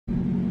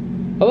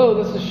Hello,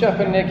 this is Shep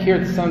and Nick here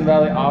at Sun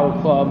Valley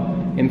Auto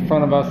Club. In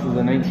front of us is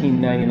a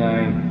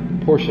 1999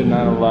 Porsche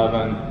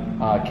 911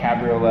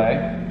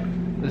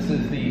 Cabriolet. This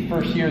is the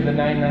first year of the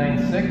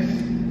 996.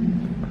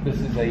 This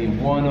is a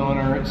one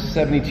owner,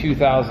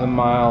 72,000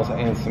 miles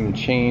and some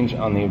change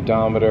on the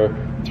odometer,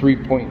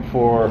 3.4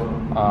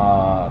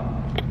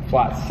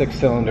 flat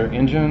 6-cylinder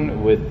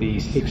engine with the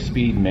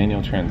 6-speed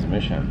manual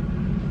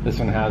transmission. This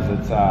one has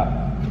its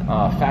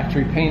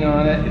factory paint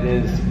on it. It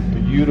is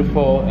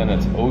beautiful, and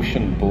it's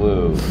ocean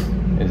blue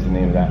is the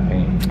name of that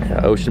paint.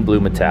 Yeah, ocean blue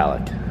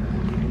metallic.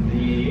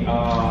 It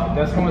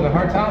does come with a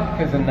hardtop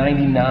because in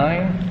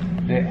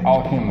 '99 they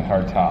all came with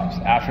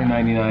hardtops. After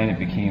 '99 it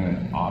became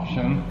an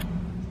option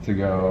to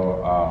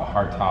go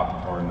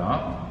hardtop or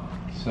not.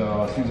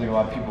 So it seems like a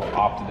lot of people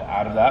opted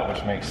out of that,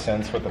 which makes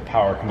sense with the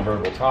power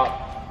convertible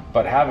top.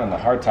 But having the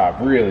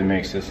hardtop really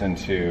makes this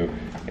into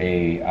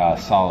a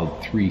solid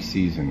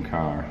 3-season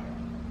car.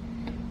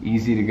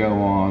 Easy to go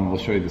on. We'll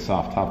show you the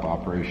soft top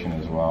operation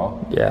as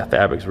well. Yeah,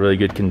 fabric's really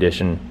good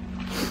condition.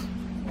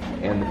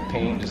 And the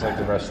paint, just like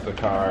the rest of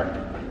the car,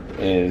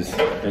 is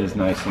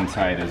nice and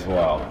tight as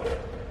well.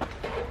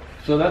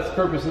 So that's the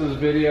purpose of this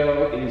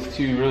video, is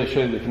to really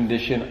show you the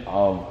condition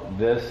of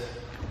this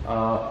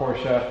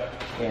Porsche.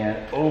 And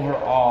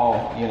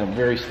overall, you know,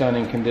 very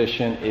stunning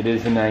condition. It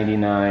is a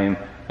 99,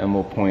 and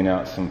we'll point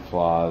out some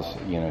flaws,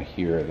 you know,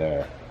 here or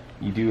there.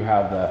 You do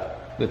have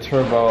the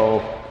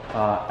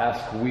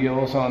turbo-esque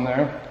wheels on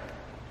there.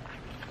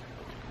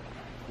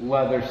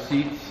 Leather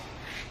seats.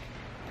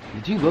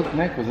 Did you look,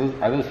 Nick?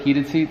 Are those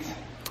heated seats?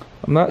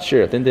 I'm not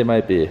sure. I think they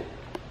might be.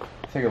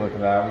 Take a look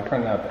at that. We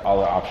printed out all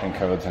the option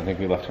codes. I think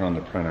we left it on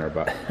the printer,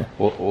 but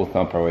we'll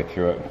thump our way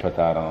through it and put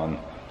that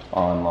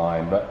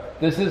online. But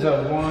this is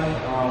a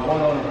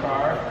one-owner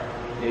car.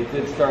 It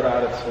did start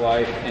out its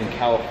life in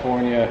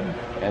California,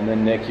 and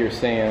then Nick, you're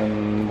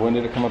saying, when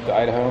did it come up to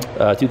Idaho?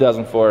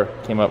 2004,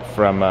 came up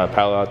from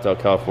Palo Alto,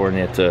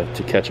 California to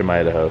Ketchum,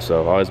 Idaho,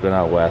 so I've always been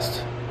out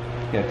west.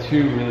 Yeah,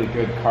 two really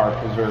good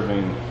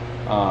car-preserving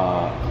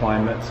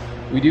climates.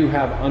 We do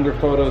have under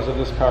photos of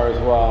this car as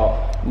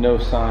well. No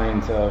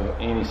signs of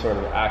any sort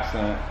of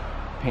accident,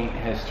 paint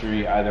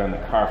history, either on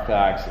the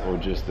Carfax or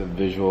just the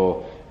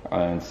visual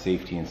and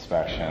safety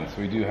inspection.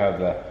 So we do have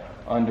the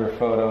under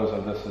photos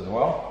of this as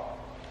well.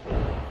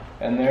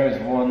 And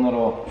there's one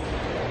little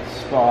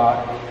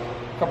spot,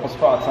 a couple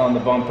spots on the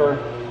bumper.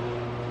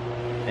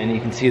 And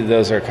you can see that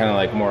those are kind of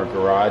like more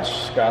garage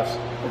scuffs.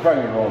 We're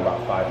probably gonna roll in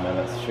about 5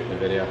 minutes shooting the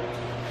video.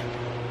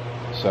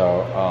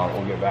 So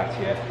we'll get back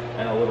to you.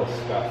 And a little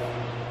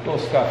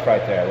scuff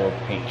right there, a little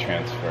paint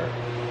transfer.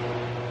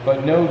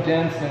 But no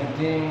dents and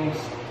dings,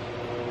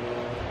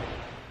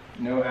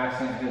 no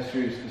accident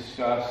histories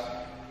discussed.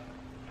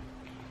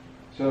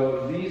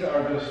 So these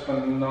are just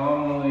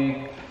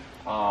phenomenally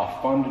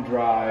fun to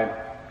drive,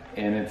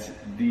 and it's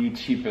the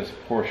cheapest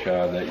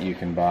Porsche that you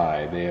can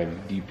buy. They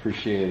have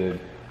depreciated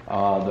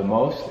the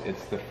most.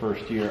 It's the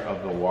first year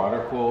of the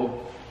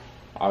water-cooled.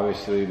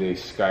 Obviously they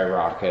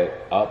skyrocket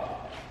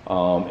up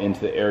into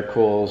the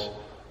air-cools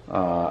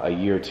a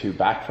year or two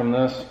back from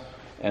this,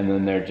 and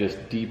then they're just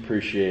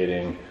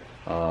depreciating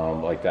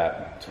like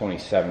that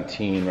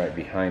 2017 right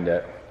behind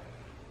it.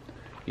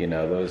 You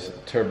know, those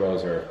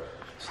turbos are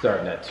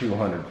starting at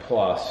 200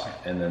 plus,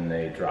 and then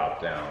they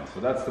drop down. So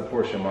that's the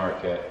Porsche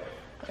market,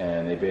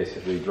 and they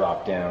basically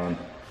drop down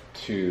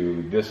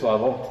to this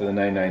level, to the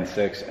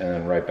 996, and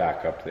then right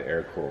back up to the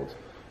air-cooled.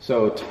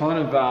 So a ton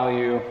of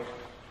value,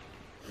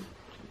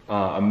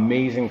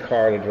 amazing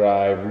car to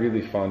drive,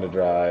 really fun to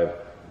drive.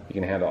 You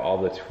can handle all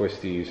the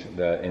twisties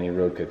that any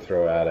road could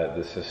throw at it,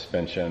 the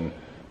suspension,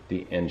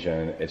 the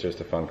engine. It's just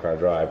a fun car to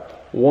drive.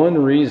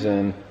 One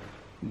reason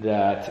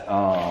that,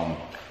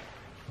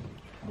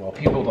 well,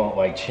 people don't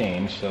like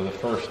change, so the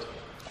first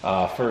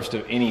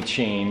of any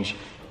change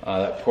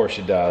that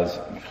Porsche does,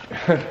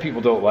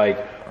 people don't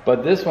like.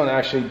 But this one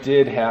actually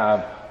did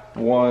have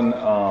one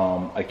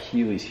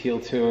Achilles heel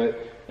to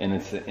it, and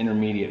it's the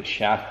intermediate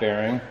shaft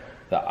bearing,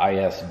 the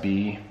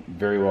ISB,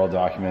 very well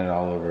documented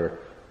all over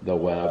the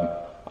web.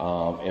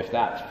 If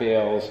that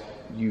fails,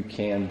 you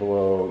can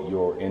blow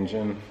your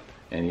engine,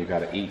 and you've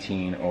got an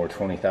 $18,000 or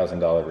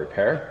 $20,000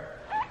 repair.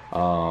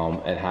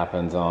 It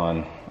happens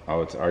on,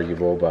 oh, it's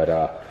arguable, but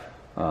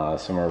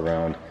somewhere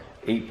around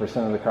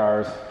 8% of the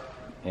cars,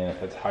 and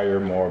if it's higher,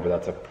 more, but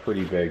that's a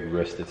pretty big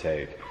risk to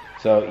take.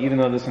 So even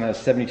though this one has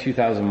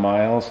 72,000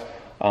 miles,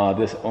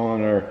 this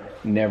owner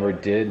never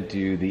did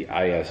do the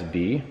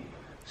ISB,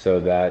 so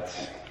that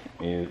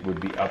it would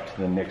be up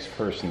to the next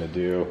person to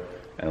do.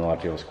 And a lot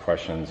of people's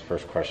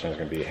first question is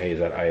going to be, hey, has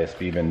that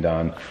ISB been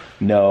done?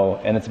 No,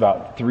 and it's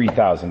about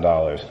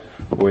 $3,000,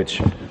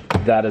 which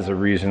that is a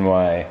reason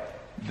why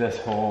this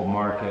whole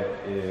market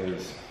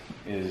is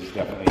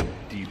definitely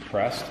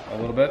depressed a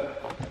little bit.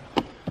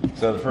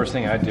 So the first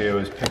thing I do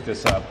is pick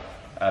this up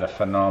at a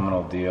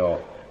phenomenal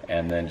deal,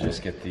 and then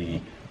just get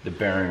the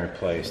bearing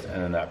replaced,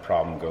 and then that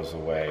problem goes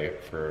away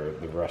for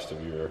the rest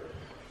of your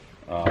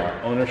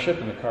ownership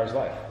in the car's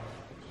life.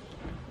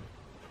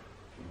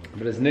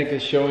 But as Nick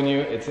is showing you,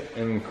 it's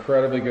in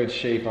incredibly good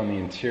shape on the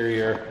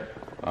interior.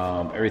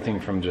 Everything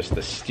from just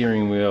the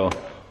steering wheel,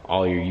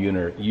 all your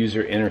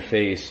user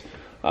interface,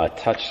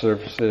 touch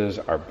surfaces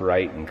are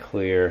bright and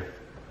clear.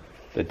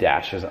 The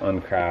dash is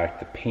uncracked.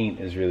 The paint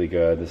is really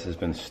good. This has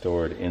been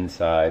stored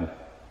inside.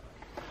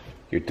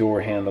 Your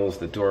door handles,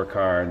 the door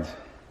cards,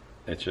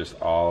 it's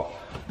just all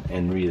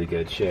in really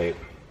good shape.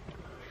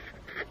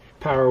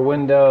 Power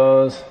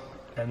windows,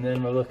 and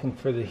then we're looking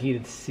for the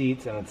heated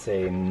seats. I would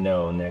say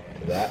no, Nick,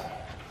 to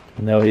that.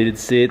 No heated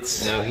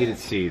seats. No heated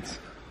seats.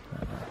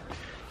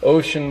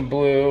 Ocean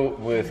blue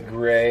with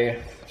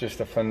gray,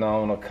 just a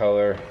phenomenal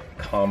color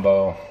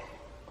combo.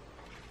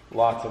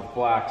 Lots of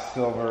black,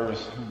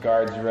 silvers,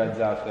 guards, reds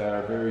out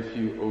there. Very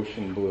few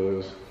ocean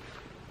blues.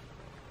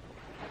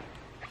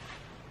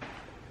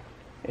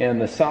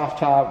 And the soft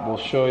top will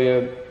show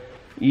you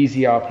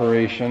easy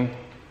operation.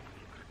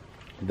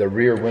 The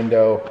rear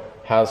window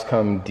has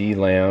come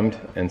de-lammed,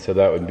 and so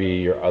that would be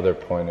your other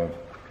point of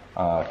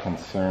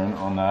concern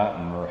on that,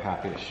 and we're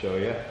happy to show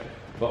you.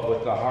 But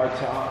with the hard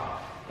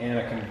top and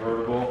a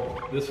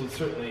convertible, this would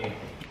certainly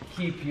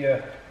keep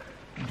you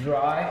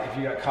dry if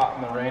you got caught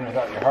in the rain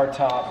without your hard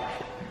top,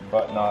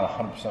 but not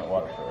 100%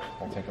 waterproof.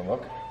 We'll take a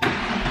look.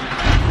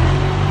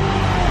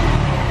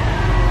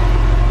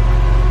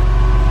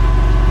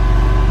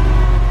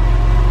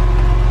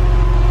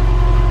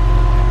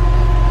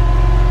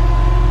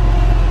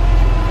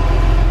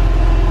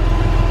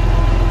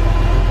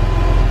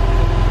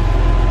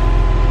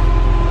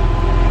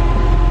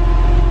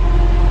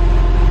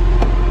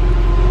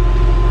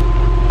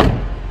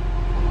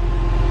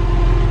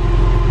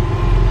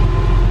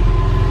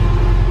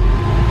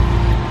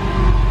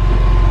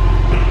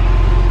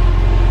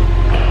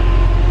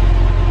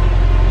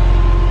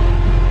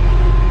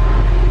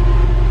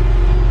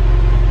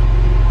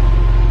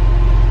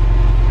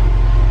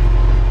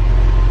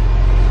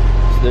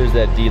 There's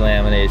that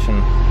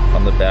delamination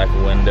on the back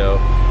window,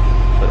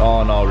 but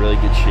all in all, really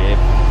good shape.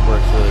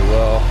 Works really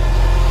well.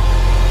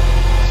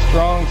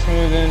 Strong,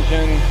 smooth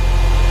engine,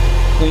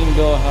 clean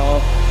bill of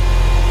health.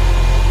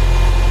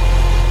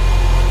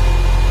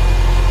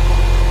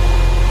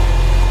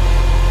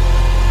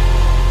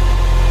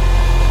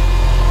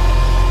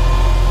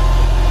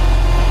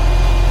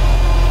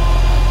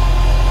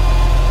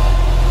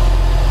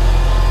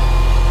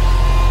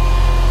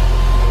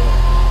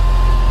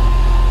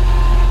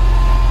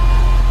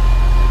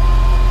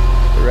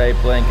 Right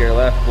blinker,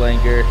 left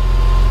blinker,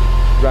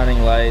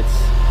 running lights,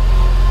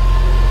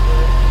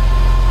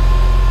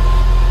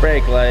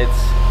 brake lights.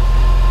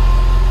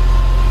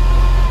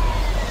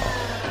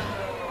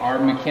 Our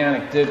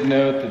mechanic did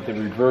note that the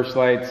reverse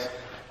lights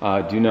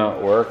do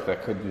not work.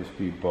 That could just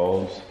be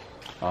bulbs,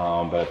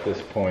 but at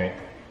this point,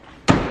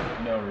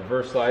 no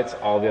reverse lights.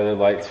 All the other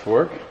lights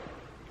work.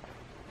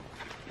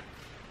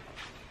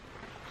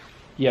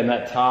 Yeah, and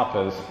that top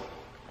is,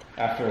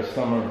 after a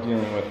summer of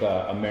dealing with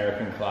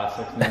American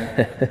classics,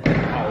 Nick,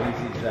 how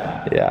easy is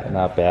that? Yeah,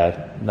 not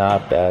bad.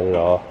 Not bad at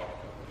all.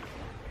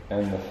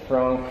 And the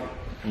front,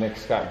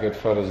 Nick's got good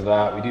photos of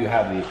that. We do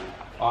have the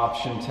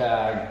option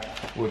tag,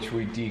 which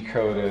we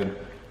decoded,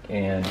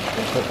 and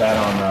we'll put that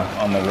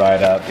on the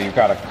ride up. You've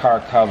got a car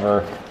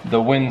cover,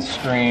 the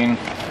windscreen,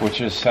 which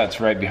is sets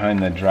right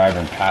behind the driver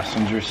and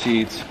passenger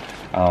seats,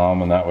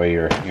 and that way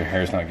your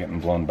hair's not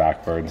getting blown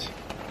backwards.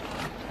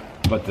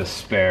 But the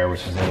spare,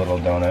 which is a little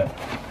donut.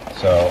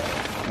 So,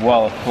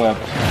 well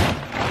equipped.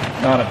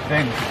 Not a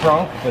big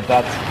trunk, but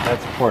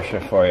that's Porsche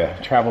for you.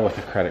 Travel with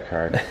a credit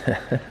card.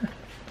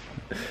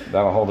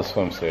 That'll hold a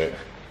swimsuit.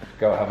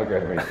 Go have a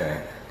good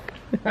weekend.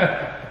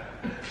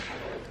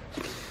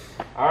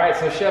 All right,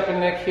 so Shep and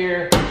Nick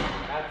here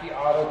at the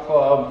Auto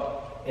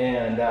Club,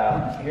 and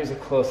here's a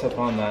close-up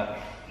on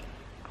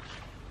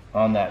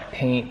that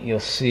paint. You'll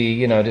see,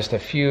 you know, just a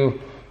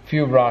few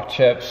rock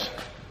chips,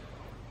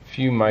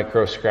 few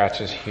micro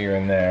scratches here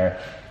and there,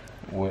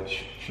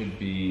 which should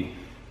be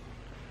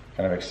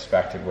kind of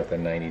expected with a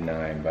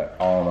 99, but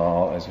all in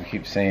all, as we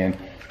keep saying,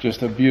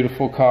 just a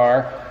beautiful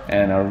car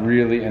and a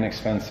really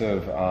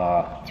inexpensive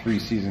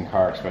 3-season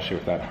car, especially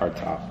with that hard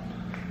top.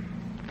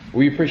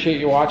 We appreciate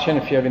you watching.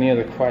 If you have any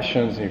other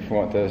questions, and if you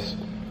want this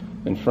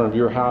in front of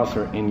your house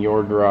or in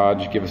your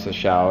garage, give us a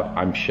shout.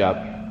 I'm Shep,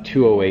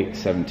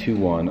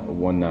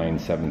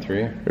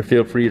 208-721-1973. Or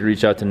feel free to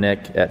reach out to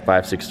Nick at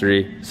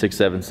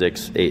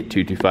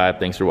 563-676-8225.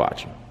 Thanks for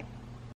watching.